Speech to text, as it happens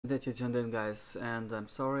that you tuned in, guys, and I'm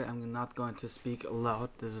sorry I'm not going to speak loud.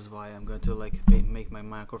 This is why I'm going to make my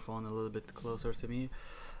microphone a little bit closer to me.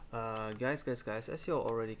 Guys, as you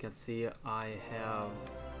already can see, I have...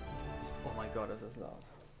 Oh my god, this is loud.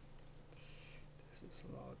 This is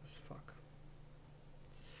loud as fuck.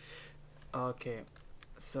 Okay,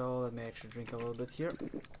 so let me actually drink a little bit here.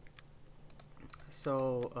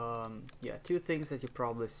 So, yeah, two things that you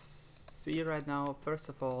probably see right now. First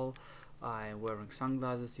of all, I'm wearing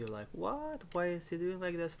sunglasses. You're like, what? Why is he doing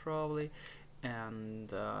like this? Probably. And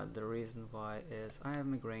the reason why is I have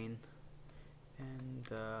migraine, and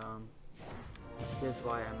that's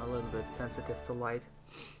why I'm a little bit sensitive to light.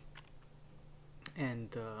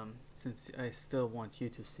 And since I still want you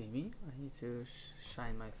to see me, I need to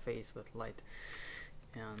shine my face with light.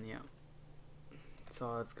 And yeah,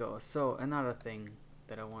 so let's go. So another thing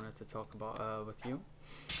that I wanted to talk about with you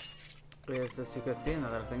is, as you can see,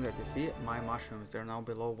 another thing that you see, my mushrooms, they're now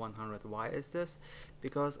below 100. Why is this?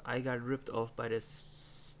 Because I got ripped off by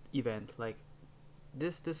this event. Like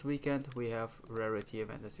this weekend we have rarity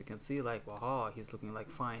event, as you can see. Like, wow, he's looking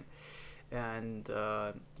like fine, and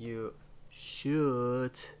you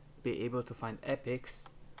should be able to find epics.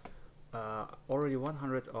 Already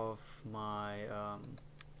 100 of my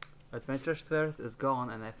adventure squares is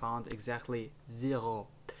gone, and I found exactly 0.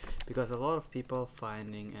 Because a lot of people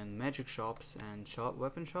finding in magic shops and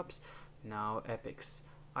weapon shops now epics.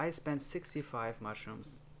 I spent 65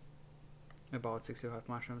 mushrooms, about 65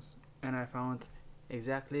 mushrooms, and I found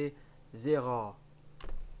exactly 0.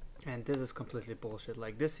 And this is completely bullshit.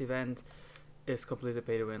 Like, this event is completely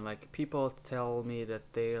pay to win. Like, people tell me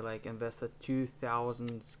that they like invested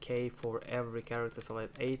 2,000k for every character, so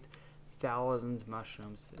like 8,000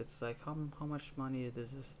 mushrooms. It's like, how much money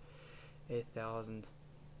this is? 8,000.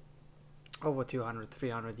 Over 200,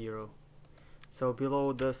 300 euro. So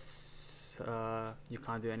below this, you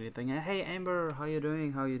can't do anything. Hey Amber, how you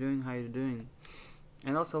doing? How you doing?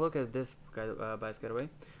 And also look at this, guys, get away.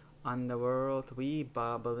 Underworld, we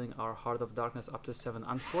are building our Heart of Darkness up to 7.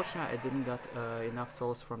 Unfortunately, I didn't get enough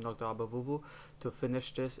souls from Dr. Abavuvu to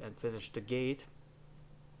finish this and finish the gate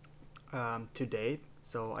today.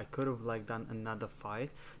 So I could have like done another fight,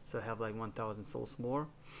 so I have like 1,000 souls more.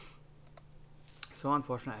 So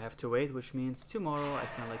unfortunately I have to wait, which means tomorrow I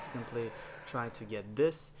can like simply try to get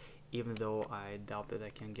this, even though I doubt that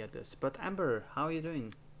I can get this. But Amber, how are you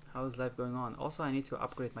doing? How is life going on? Also, I need to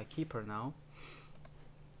upgrade my keeper now,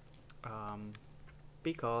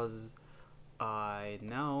 because I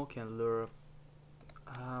now can lure...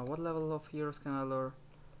 what level of heroes can I lure?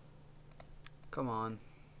 Come on.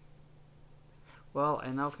 Well,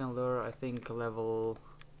 I now can lure, I think, level...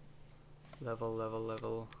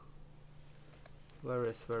 Where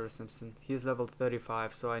is Simpson? He's level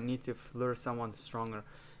 35, so I need to lure someone stronger.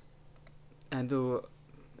 And to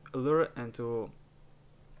lure and to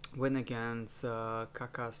win against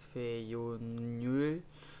Kakasfeyunul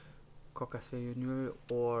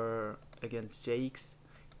or against Jakes,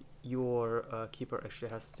 your keeper actually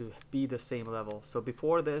has to be the same level. So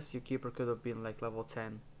before this, your keeper could have been like level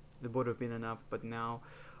 10. It would have been enough, but now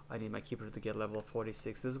I need my keeper to get level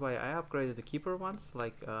 46. This is why I upgraded the keeper once,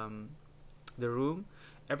 like the room.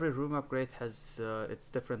 Every room upgrade has its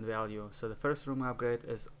different value. So the first room upgrade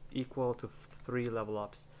is equal to 3 level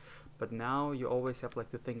ups, but now you always have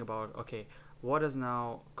like to think about, okay, what does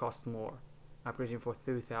now cost more? Upgrading for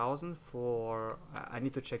 2,000 for I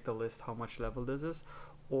need to check the list how much level this is,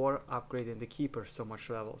 or upgrading the keeper so much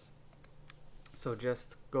levels. So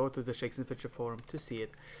just go to the Shakes and Fidget forum to see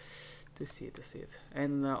it.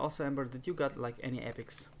 And also, Amber, did you got like any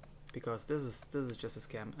epics? Because this is just a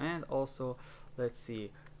scam. And also, let's see,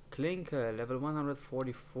 Clinker level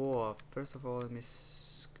 144. First of all, let me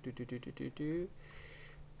do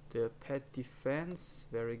the pet defense,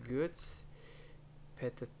 very good.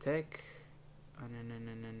 Pet attack,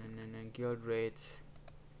 and guild rate.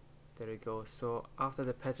 There we go. So after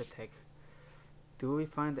the pet attack, do we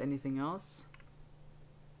find anything else?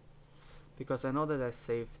 Because I know that I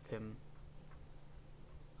saved him.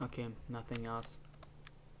 Okay, nothing else.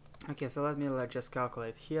 Okay, so let me just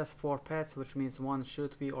calculate. He has 4 pets, which means one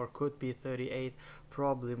should be or could be 38,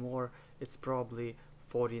 probably more. It's probably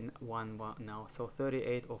 41 now. So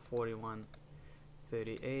 38 or 41.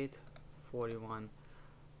 38, 41.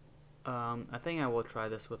 I think I will try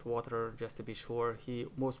this with water just to be sure. He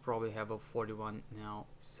most probably have a 41 now.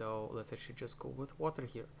 So let's actually just go with water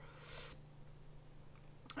here.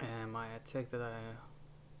 And my attack that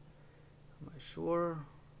am I sure?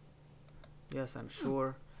 Yes, I'm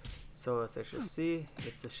sure. So let's actually see.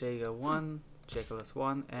 It's a Shega 1, Jekyll's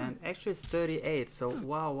 1, and actually it's 38. So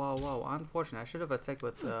wow. Unfortunately, I should have attacked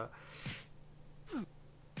with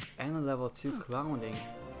And a level 2 clowning.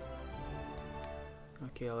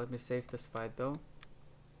 Okay, let me save this fight though.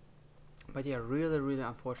 But yeah, really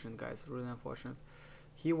unfortunate, guys. Really unfortunate.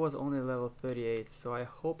 He was only level 38, so I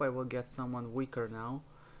hope I will get someone weaker now.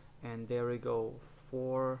 And there we go.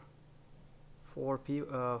 Four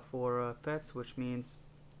pets, which means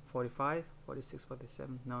 45, 46,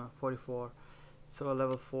 47, no, 44. So a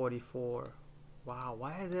level 44. Wow,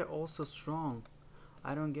 why are they all so strong?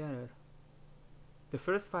 I don't get it. The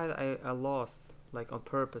first fight I lost, like on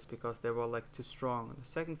purpose, because they were like too strong. The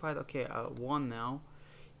second fight, okay, I won now.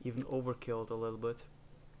 Even overkilled a little bit.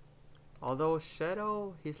 Although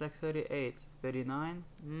Shadow, he's like 38, 39.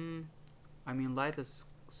 I mean, Light is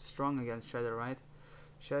strong against Shadow, right?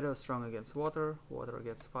 Shadow is strong against water, water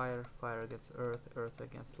against fire, fire against earth, earth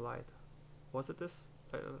against light. Was it this?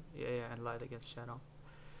 Yeah, and light against shadow.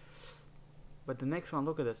 But the next one,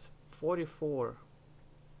 look at this, 44.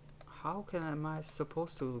 How am I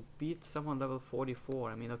supposed to beat someone level 44?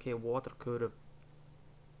 I mean, okay, water could have.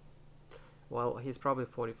 Well, he's probably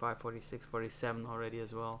 45, 46, 47 already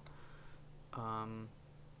as well.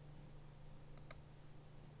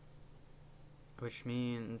 Which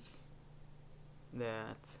means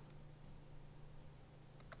that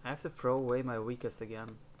I have to throw away my weakest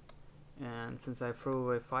again. And since I threw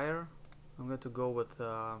away fire, I'm going to go with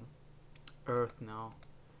earth now.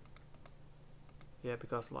 Yeah,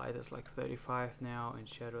 because light is like 35 now and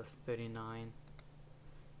shadow is 39.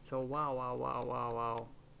 So wow.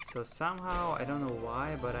 So somehow, I don't know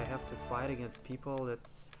why, but I have to fight against people that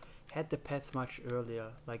had the pets much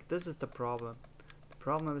earlier. Like, this is the problem. The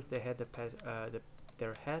problem is they had the pet,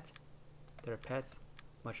 their pets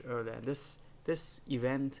much earlier. And this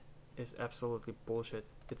event is absolutely bullshit.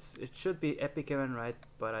 It should be epic event, right?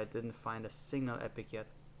 But I didn't find a single epic yet.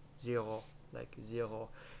 Zero.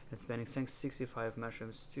 And spending 65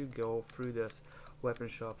 mushrooms to go through this weapon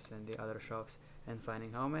shops and the other shops and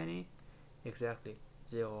finding how many? Exactly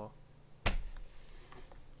 0.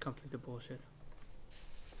 Completely bullshit.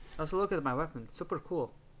 Also, look at my weapon, it's super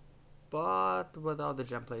cool, but without the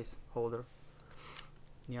gem place holder.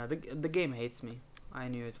 Yeah, the game hates me. I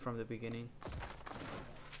knew it from the beginning.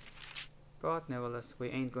 But nevertheless, we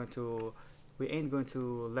ain't going to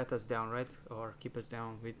let us down, right? Or keep us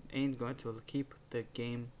down. We ain't going to keep the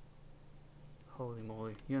game. Holy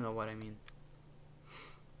moly, you know what I mean.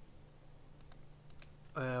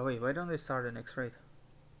 Wait, why don't they start the next raid?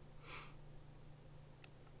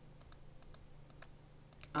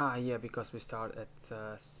 Ah, yeah, because we start at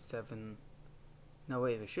 7. No,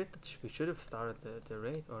 wait, we should have started the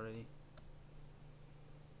raid already.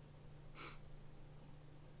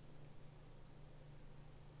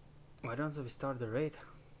 Why don't we start the raid?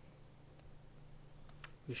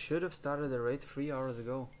 We should have started the raid 3 hours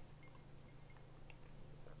ago.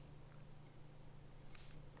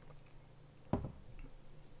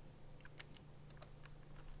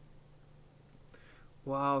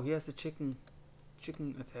 Wow, he has a chicken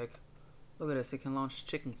attack. Look at this, he can launch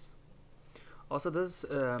chickens. Also, this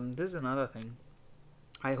is another thing.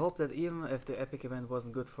 I hope that even if the epic event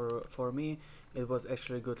wasn't good for me, it was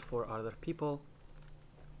actually good for other people.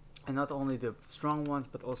 And not only the strong ones,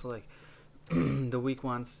 but also like the weak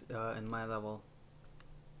ones in my level,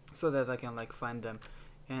 so that I can like find them.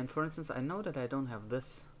 And for instance, I know that I don't have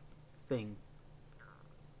this thing,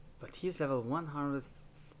 but he's level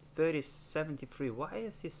 173. Why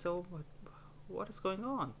is he so? What is going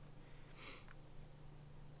on?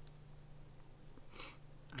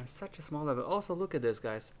 I'm such a small level. Also, look at this,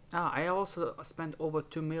 guys. I also spent over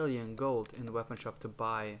 2 million gold in the weapon shop to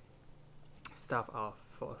buy stuff off.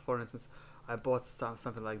 For instance, I bought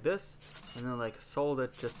something like this and then like sold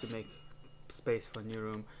it just to make space for a new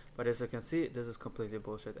room. But as you can see, this is completely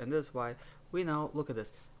bullshit, and this is why we now look at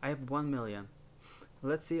this. I have 1 million.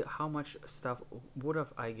 Let's see how much stuff would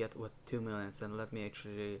have I get with 2 millions, and let me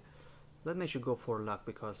actually go for luck,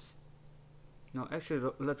 because no, actually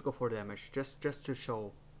let's go for damage just to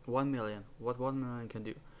show 1 million what 1 million can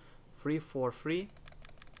do. 3 4 3.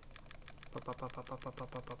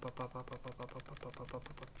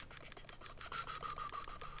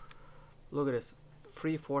 Look at this,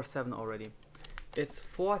 347 already. It's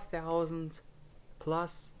 4,000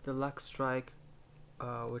 plus the luck strike,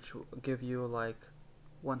 which will give you like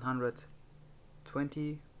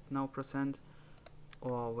 120 now %.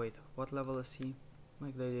 Oh wait, what level is he?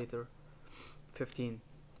 My gladiator, 15.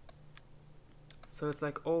 So it's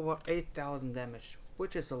like over 8,000 damage,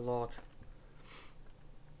 which is a lot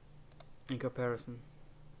in comparison.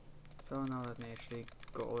 So now let me actually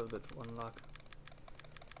go a little bit on luck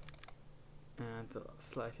and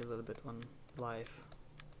slightly a little bit on life.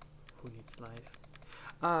 Who needs life?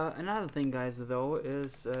 Another thing, guys, though,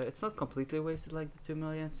 is it's not completely wasted like the 2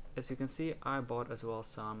 millions. As you can see, I bought as well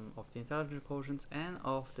some of the intelligence potions and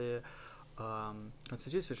of the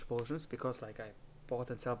constitution potions, because like I bought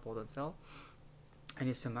and sell, and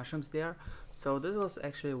used some mushrooms there. So this was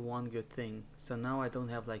actually one good thing. So now I don't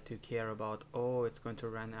have like to care about, oh, it's going to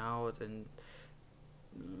run out in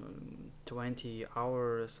 20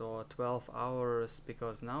 hours or 12 hours,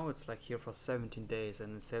 because now it's like here for 17 days,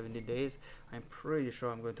 and in 70 days I'm pretty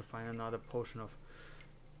sure I'm going to find another potion of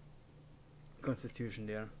constitution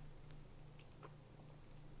there.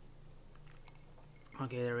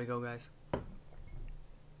 Okay, there we go, guys.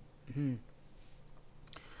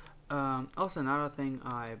 Also another thing,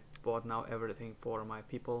 I bought now everything for my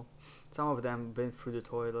people. Some of them been through the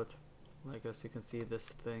toilet, like as you can see, these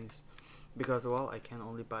things, because well, I can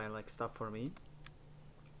only buy like stuff for me.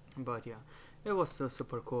 But yeah, it was still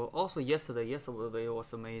super cool. Also yesterday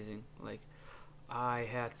was amazing. Like I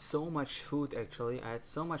had so much food, actually I had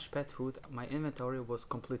so much pet food, my inventory was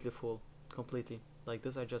completely full, completely. Like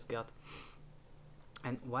this I just got.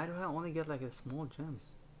 And why do I only get like a small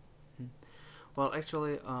gems? Well,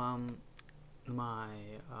 actually my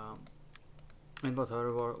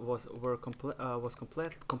inventory was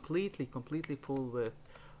completely full with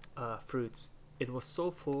fruits. It was so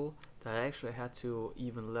full that I actually had to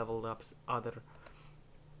even level up other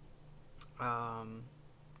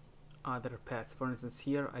pets. For instance,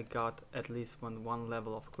 here I got at least one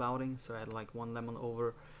level of clouding, so I had like 1 lemon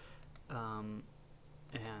over, and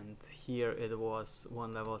here it was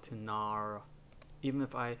 1 level to Gnar. Even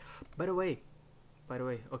if I, by the way,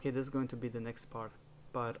 okay, this is going to be the next part,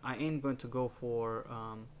 but I ain't going to go for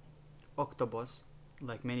octopus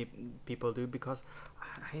like many people do, because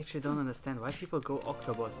I actually don't understand why people go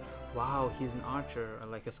octopus. Wow, he's an archer,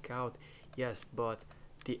 like a scout, yes, but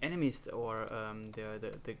the enemies, or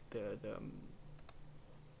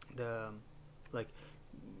the like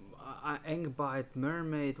Angbite,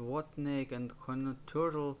 mermaid, watnake, and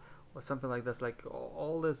turtle, or something like this, like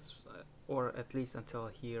all this, or at least until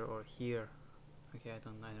here or here. Okay, I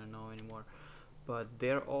don't know anymore, but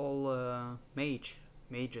they're all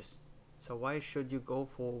mages. So why should you go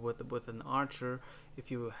for with an archer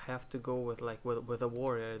if you have to go with like with a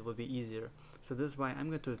warrior? It would be easier. So this is why I'm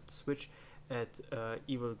going to switch at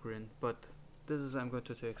Evil Grin, but this is I'm going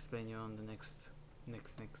to explain you on the next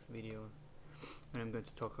video, and I'm going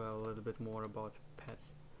to talk a little bit more about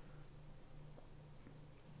pets.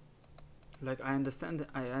 Like I understand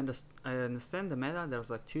the meta. There's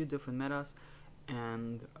like 2 different metas,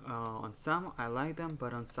 and on some I like them,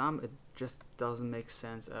 but on some it just doesn't make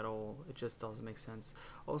sense at all. It just doesn't make sense.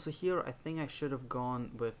 Also here I think I should have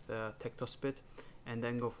gone with Tectospit and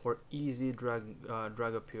then go for easy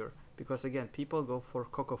Dragapure, because again people go for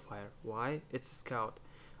Cocofire. Why? It's a scout.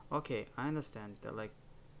 Okay, I understand that, like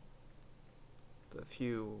a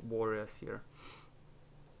few warriors here,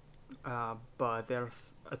 but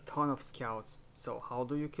there's a ton of scouts. So how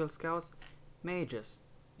do you kill scouts? Mages.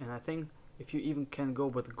 And I think if you even can go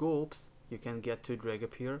with gulps, you can get to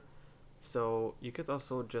Dragapure. So you could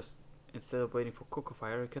also just, instead of waiting for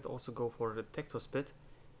Cocofire, you could also go for the Tectospit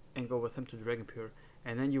and go with him to Dragapure,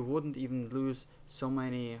 and then you wouldn't even lose so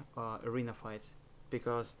many arena fights,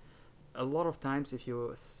 because a lot of times if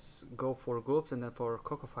you go for gulps and then for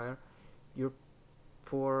Cocofire, you're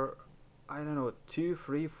for, I don't know, 2,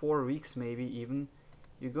 3, 4 weeks maybe even,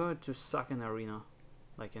 you're going to suck in arena.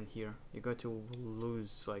 Like in here, you're going to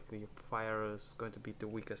lose, like your fire is going to be the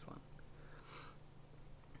weakest one.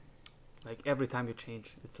 Like every time you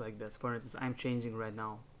change, it's like this. For instance, I'm changing right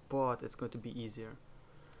now, but it's going to be easier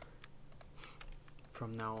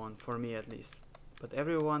from now on, for me at least. But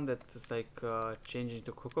everyone that is like changing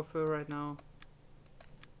to Cocofire right now,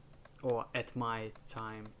 or at my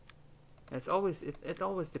time, it's always it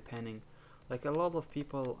always depending. Like a lot of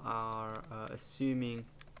people are assuming.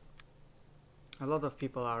 A lot of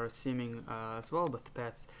people are assuming as well with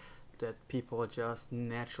pets that people are just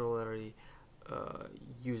naturally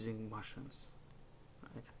using mushrooms,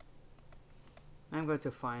 right? I'm going to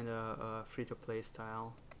find a free-to-play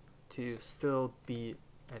style to still be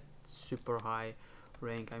at super high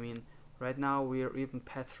rank. I mean, right now we're even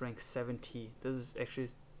pets rank 70. This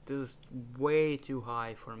is way too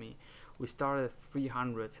high for me. We started at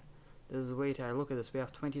 300. This is way too high. Look at this. We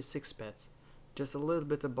have 26 pets, just a little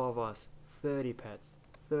bit above us. 30 pets,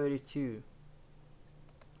 32.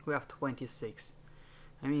 We have 26.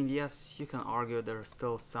 I mean, yes, you can argue there are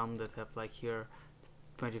still some that have like here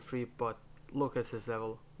 23, but look at his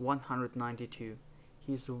level, 192.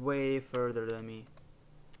 He's way further than me.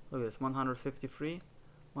 Look at this, 153,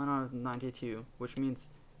 192, which means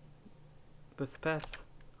with pets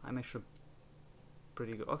I'm actually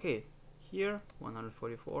pretty good. Okay, here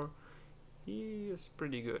 144. He is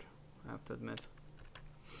pretty good, I have to admit.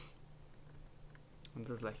 And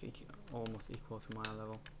this is like almost equal to my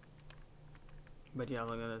level. But yeah,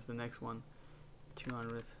 look at this. The next one,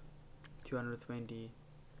 200, 220,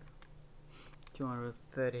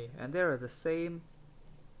 230, and they're the same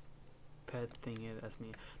pet thing as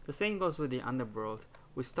me. The same goes with the underworld.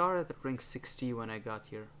 We started at rank 60 when I got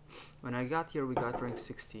here. When I got here, we got rank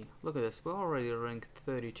 60. Look at this. We're already rank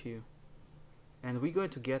 32, and we're going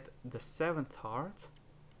to get the 7th heart.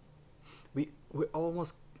 We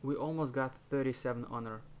almost got 37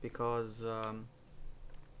 honor, because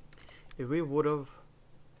if we would have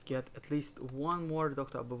get at least one more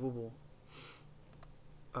Dr. Abububu,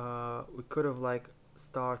 we could have like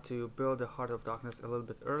start to build the Heart of Darkness a little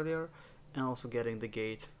bit earlier, and also getting the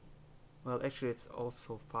gate. Well, actually it's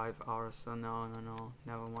also 5 hours, so no,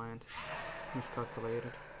 never mind.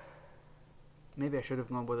 Miscalculated. Maybe I should have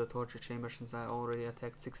gone with the torture chamber since I already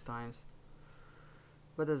attacked 6 times.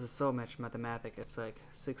 But this is so much mathematics. It's like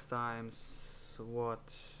 6 times what,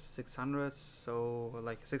 600, so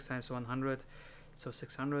like 6 times 100, so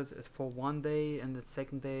 600 for one day, and the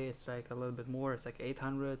second day it's like a little bit more, it's like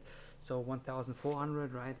 800, so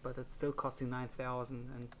 1400, right? But it's still costing 9,000,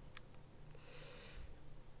 and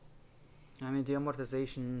I mean the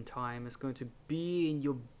amortization time is going to be in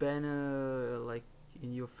your like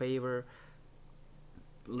in your favor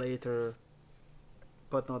later,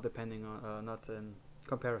 but not depending on not in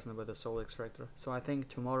comparison with the soul extractor. So I think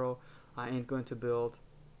tomorrow I ain't going to build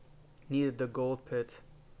neither the gold pit.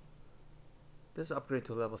 This is upgrade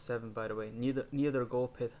to level 7, by the way. Neither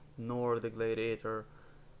gold pit nor the gladiator,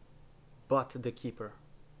 but the keeper.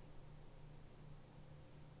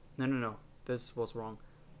 No, this was wrong.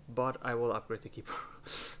 But I will upgrade the keeper.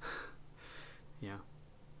 Yeah.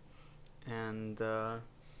 And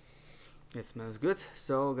it smells good.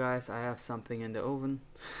 So guys, I have something in the oven.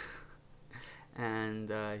 And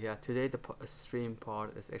yeah, today the stream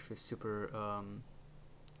part is actually super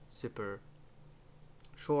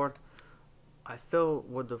short. I still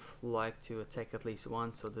would have liked to attack at least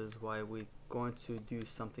once, so this is why we're going to do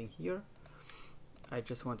something here. I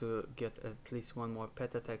just want to get at least one more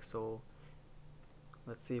pet attack, so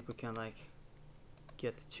let's see if we can like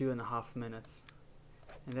get 2.5 minutes,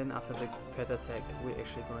 and then after the pet attack we're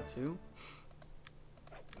actually going to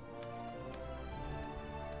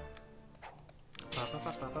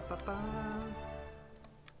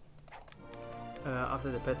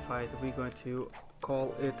after the pet fight we're going to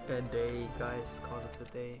call it a day, guys. Call it a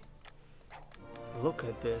day. Look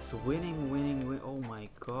at this, winning. Oh my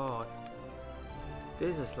god,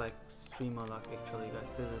 this is like streamer luck actually,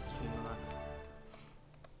 guys. This is streamer luck.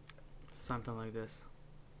 Something like this.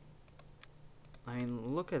 I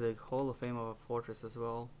mean, look at the Hall of Fame of a fortress as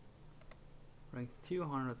well. Ranked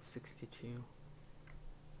 262.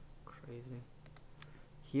 Crazy.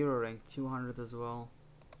 Hero ranked 200 as well.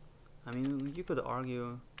 I mean, you could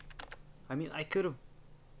argue. I mean, I could have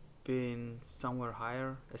been somewhere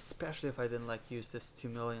higher, especially if I didn't like use this 2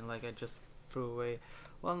 million, like I just threw away.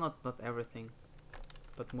 Well, not everything,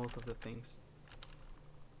 but most of the things.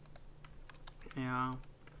 Yeah.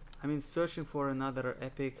 I mean, searching for another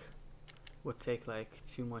epic would take like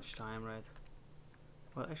too much time, right?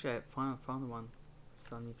 Well, actually, I found one.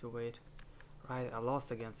 Still need to wait. Right, I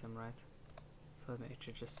lost against him, right? So let me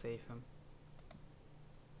actually just save him.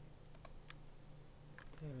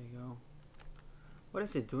 There we go. What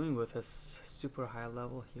is he doing with his super high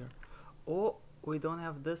level here? Oh, we don't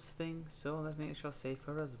have this thing, so let me actually save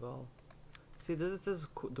her as well. See, this is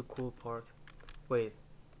the cool part. Wait.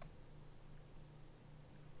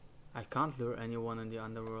 I can't lure anyone in the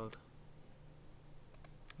underworld.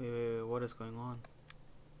 Wait, what is going on?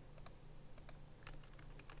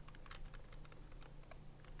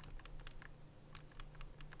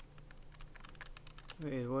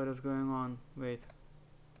 Wait, what is going on? Wait.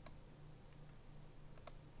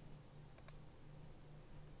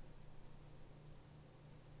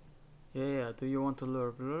 Yeah, do you want to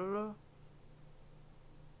lure? Blah, blah, blah.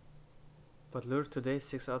 But lure today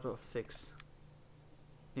 6 out of 6.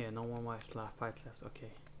 Yeah, no more fights left.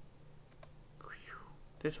 Okay.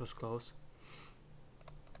 This was close.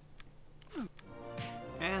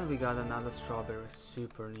 And we got another strawberry.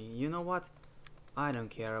 Super neat. You know what? I don't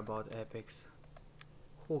care about epics.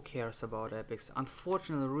 Who cares about epics?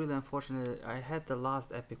 Unfortunately, really unfortunately, I had the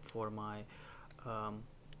last epic for my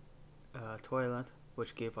toilet,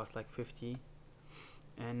 which gave us like 50.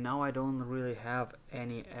 And now I don't really have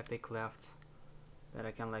any epic left that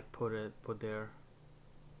I can like put there.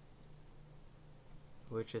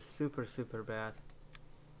 Which is super bad.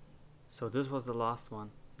 So this was the last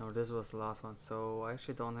one. No, this was the last one, so I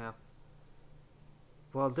actually don't have.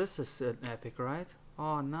 Well, this is an epic, right?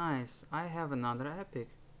 Oh, nice. I have another epic.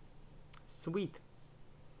 Sweet.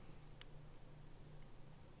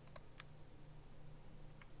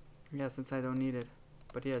 Yeah, since I don't need it.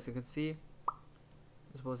 But yeah, as you can see,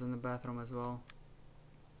 this was in the bathroom as well.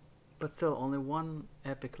 But still, only one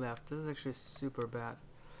epic left. This is actually super bad.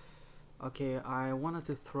 Okay, I wanted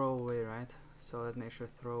to throw away, right? So let me actually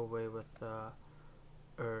throw away with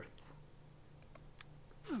Earth.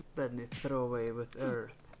 Let me throw away with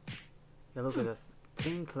Earth. Yeah, look at this.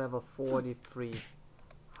 Think level 43.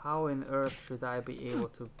 How in Earth should I be able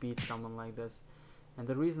to beat someone like this? And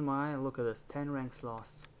the reason why, look at this, 10 ranks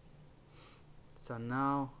lost. So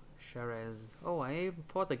now, Sharez. Oh, I even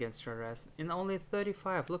fought against Sharez in only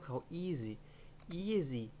 35. Look how easy.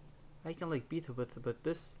 Easy. I can like beat her with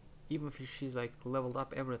this, even if she's like leveled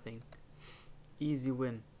up everything. Easy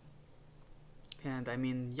win. And I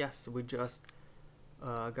mean, yes, we just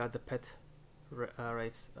got the pet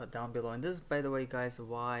rates down below. And this is, by the way, guys,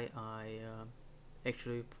 why I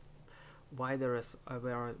actually why there is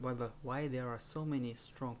why there are so many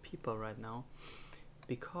strong people right now,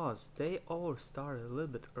 because they all started a little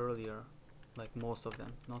bit earlier, like most of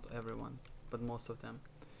them, not everyone, but most of them.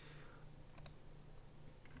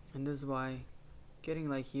 And this is why getting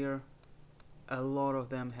like here, a lot of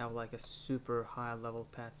them have like a super high level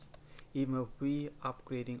pets, even if we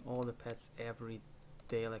upgrading all the pets every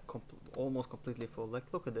day, like almost completely full. Like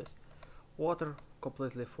look at this, water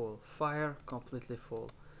completely full, fire completely full.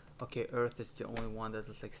 Okay, earth is the only one that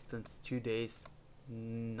is like since 2 days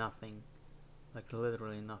nothing, like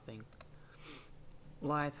literally nothing.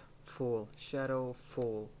 Light full, shadow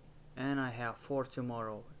full, and I have 4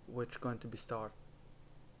 tomorrow, which going to be start.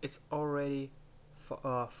 It's already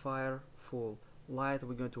fire full, light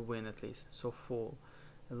we're going to win at least, so full,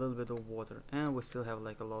 a little bit of water, and we still have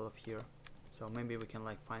like a lot of here, so maybe we can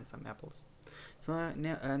like find some apples. So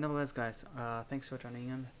nevertheless, guys, thanks for tuning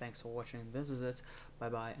in, thanks for watching. This is it, bye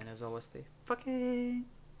bye, and as always, stay fucking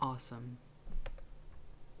awesome.